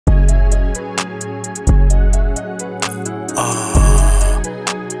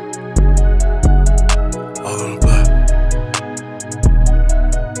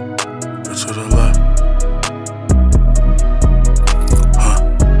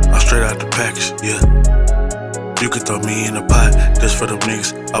throw me in the pot, this for them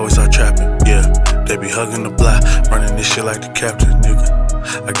niggas, always out trapping, yeah. They be hugging the block, running this shit like the captain, nigga.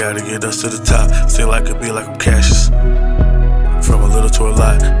 I gotta get us to the top, still I could be like I'm Cassius. From a little to a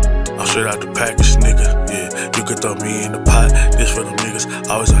lot, I'm straight out the package, nigga, yeah. You could throw me in the pot, this for them niggas,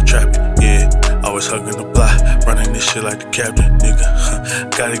 always out trapping, yeah. Always hugging the block, running this shit like the captain, nigga.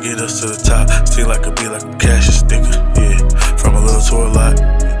 Gotta get us to the top, still I could be like I'm Cassius, nigga, yeah. From a little to a lot,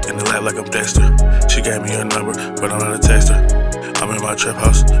 in the lab like I'm Dexter. She gave me her number, but I'm not a texter. I'm in my trap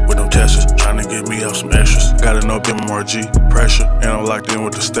house with them testers, trying to get me out some extras. Gotta know BMRG, pressure, and I'm locked in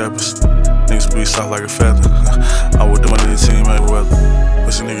with the steppers. Niggas be soft like a feather. I'm with the money the team Mayweather.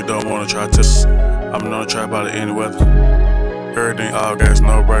 Pussy nigga don't wanna try test. I'm known to trap out of any weather. Everything all gas,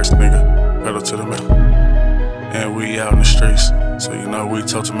 no brakes, nigga. Pedal to the metal. And we out in the streets, so you know we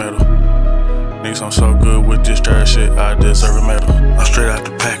toe to metal. Niggas, I'm so good with this trash shit, I deserve a medal. I'm straight out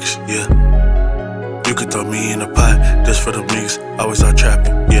the package, yeah. You could throw me in the pot, this for them niggas, always out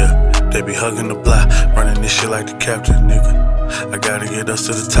trapping, yeah. They be hugging the block, running this shit like the captain, nigga. I gotta get us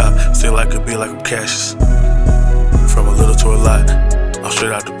to the top, still I could be like I'm Cassius. From a little to a lot, I'm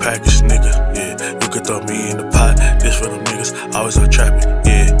straight out the package, nigga, yeah. You could throw me in the pot, this for them niggas, always out trapping,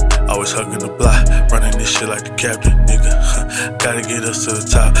 yeah. Always hugging the block, running this shit like the captain, nigga. Gotta get us to the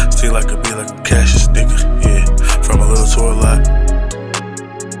top, still I could be like I'm Cassius, nigga, yeah. From a little to a lot.